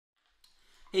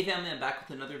Hey family, I'm back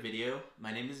with another video.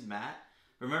 My name is Matt.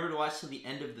 Remember to watch till the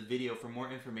end of the video for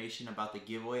more information about the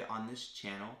giveaway on this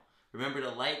channel. Remember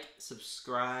to like,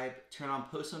 subscribe, turn on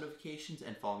post notifications,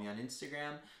 and follow me on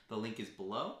Instagram. The link is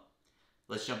below.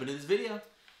 Let's jump into this video.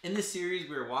 In this series,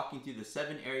 we are walking through the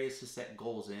 7 areas to set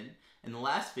goals in. In the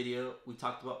last video, we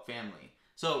talked about family.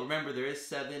 So remember, there is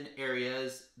 7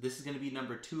 areas. This is going to be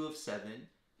number 2 of 7.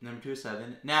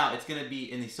 Now, it's going to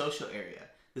be in the social area.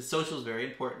 The social is very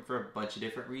important for a bunch of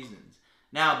different reasons.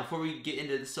 Now, before we get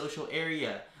into the social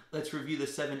area, let's review the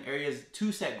 7 areas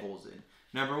to set goals in.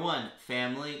 Number 1,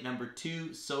 family. Number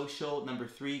 2, social. Number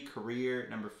 3, career.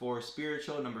 Number 4,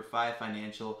 spiritual. Number 5,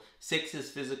 financial. 6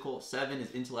 is physical. 7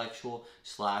 is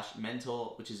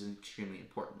intellectual/mental, which is extremely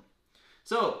important.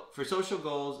 So, for social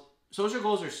goals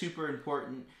are super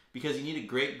important because you need a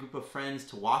great group of friends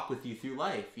to walk with you through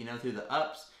life, through the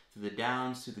ups, through the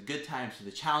downs, through the good times,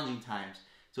 through the challenging times.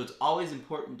 So it's always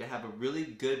important to have a really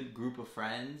good group of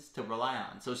friends to rely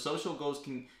on. So social goals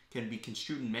can be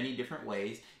construed in many different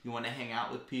ways. You want to hang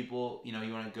out with people, you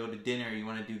want to go to dinner, you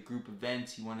want to do group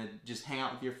events, you want to just hang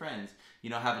out with your friends,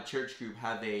 have a church group,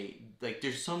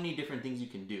 there's so many different things you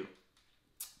can do.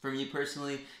 For me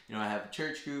personally, I have a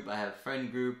church group, I have a friend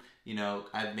group,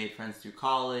 I've made friends through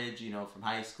college, from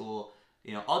high school,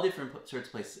 all different sorts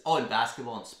of places. Oh, and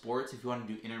basketball and sports, if you want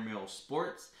to do intramural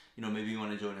sports, maybe you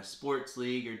want to join a sports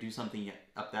league or do something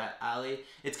up that alley.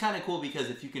 It's kind of cool because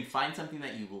if you can find something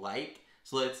that you like,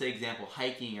 so let's say example,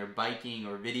 hiking or biking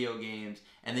or video games,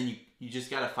 and then you just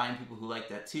got to find people who like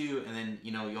that too, and then,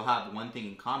 you'll have one thing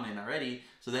in common already,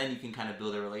 so then you can kind of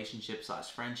build a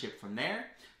relationship/friendship from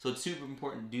there. So it's super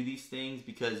important to do these things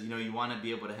because, you want to be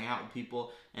able to hang out with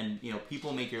people, and,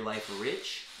 people make your life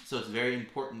rich, so it's very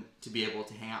important to be able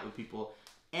to hang out with people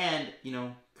and,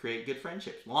 create good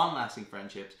friendships, long-lasting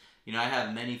friendships. I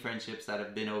have many friendships that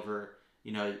have been over,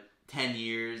 10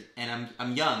 years, and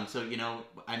I'm young, so,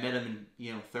 I met them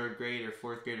in, 3rd grade or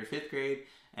 4th grade or 5th grade,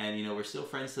 and, we're still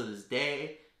friends to this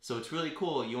day, so it's really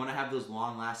cool. You want to have those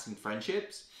long-lasting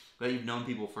friendships that you've known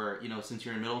people for, since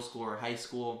you're in middle school or high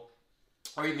school,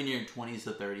 or even in your 20s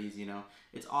to 30s,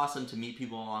 it's awesome to meet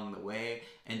people along the way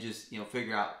and just,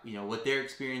 figure out, what their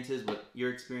experience is, what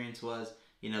your experience was.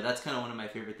 That's kind of one of my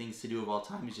favorite things to do of all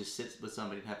time is just sit with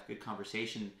somebody and have a good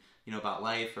conversation, about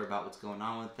life or about what's going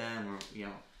on with them or,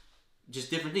 just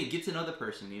different things. Get to know the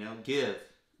person,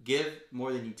 give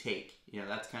more than you take.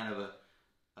 That's kind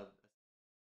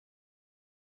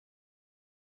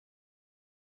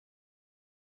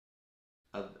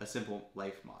of a simple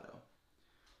life motto.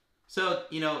 So,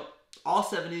 all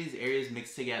 7 of these areas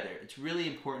mixed together. It's really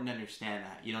important to understand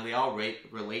that. They all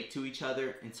relate to each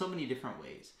other in so many different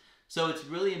ways. So it's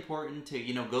really important to,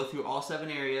 go through all 7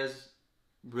 areas,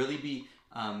 really be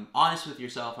honest with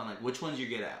yourself on which ones you're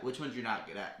good at, which ones you're not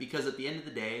good at. Because at the end of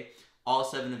the day, all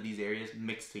 7 of these areas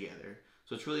mix together.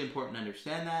 So it's really important to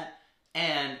understand that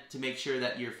and to make sure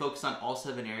that you're focused on all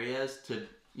 7 areas to,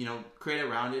 create a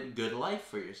rounded, good life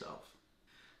for yourself.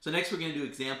 So next we're going to do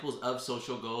examples of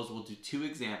social goals. We'll do 2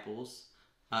 examples.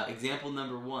 Example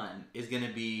number 1 is going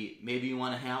to be maybe you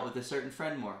want to hang out with a certain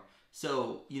friend more.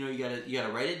 So, you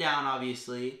gotta write it down,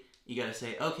 obviously. You gotta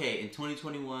say, okay, in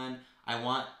 2021, I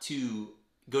want to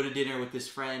go to dinner with this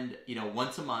friend,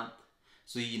 once a month.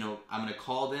 So, I'm gonna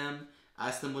call them,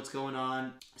 ask them what's going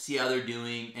on, see how they're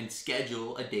doing, and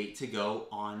schedule a date to go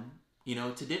on,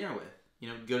 to dinner with.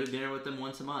 Go to dinner with them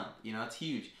once a month. It's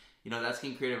huge. That's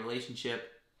gonna create a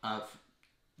relationship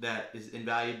that is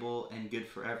invaluable and good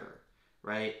forever,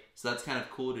 right? So that's kind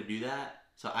of cool to do that.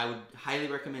 So I would highly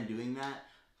recommend doing that.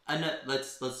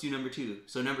 Let's do number 2.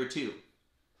 So number 2,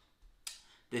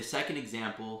 the second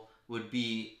example would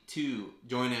be to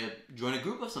join a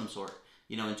group of some sort.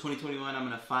 In 2021, I'm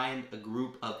going to find a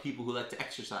group of people who like to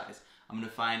exercise. I'm going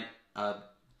to find a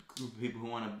group of people who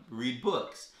want to read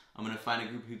books. I'm going to find a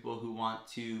group of people who want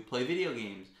to play video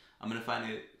games. I'm going to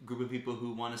find a group of people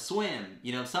who want to swim,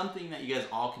 something that you guys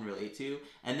all can relate to.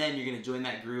 And then you're going to join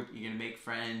that group. You're going to make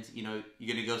friends. You're going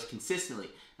to go consistently.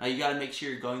 Now, you got to make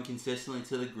sure you're going consistently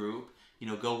to the group.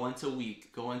 Go once a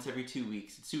week. Go once every 2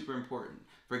 weeks. It's super important.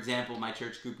 For example, my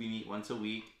church group, we meet once a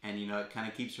week. And, it kind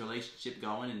of keeps the relationship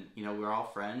going. And, we're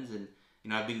all friends. And,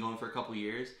 I've been going for a couple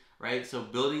years, right? So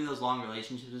building those long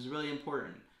relationships is really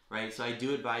important. Right, so I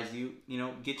do advise you,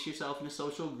 get yourself in a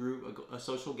social group, a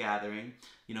social gathering.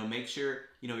 Make sure,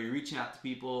 you're reaching out to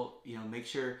people. Make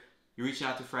sure you're reaching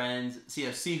out to friends.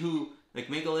 See who,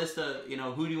 make a list of,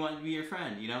 who do you want to be your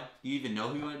friend? Do you even know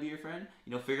who you want to be your friend?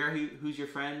 Figure out who's your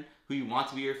friend, who you want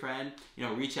to be your friend.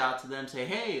 Reach out to them, say,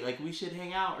 hey, we should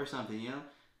hang out or something.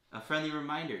 A friendly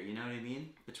reminder. You know what I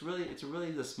mean? It's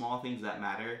really the small things that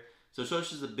matter. So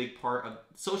social is a big part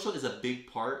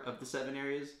of the 7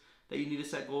 areas that you need to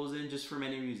set goals in, just for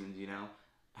many reasons.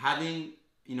 Having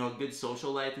a good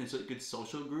social life and a good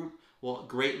social group will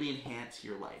greatly enhance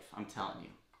your life. I'm telling you,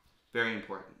 very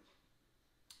important.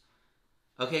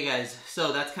 Okay, guys,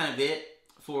 so that's kind of it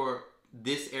for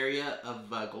this area of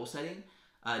goal setting.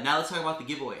 Now let's talk about the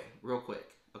giveaway real quick.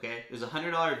 Okay, there's a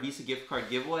 $100 Visa gift card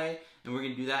giveaway, and we're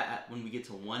gonna do that when we get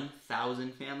to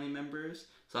 1,000 family members.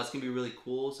 So that's gonna be really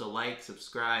cool. So like,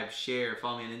 subscribe, share,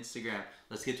 follow me on Instagram.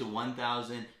 Let's get to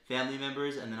 1,000 family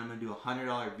members, and then I'm gonna do a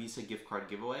 $100 Visa gift card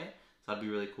giveaway. So that'd be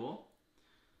really cool.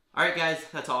 All right, guys,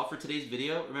 that's all for today's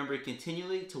video. Remember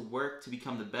continually to work to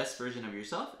become the best version of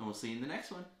yourself, and we'll see you in the next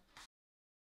one.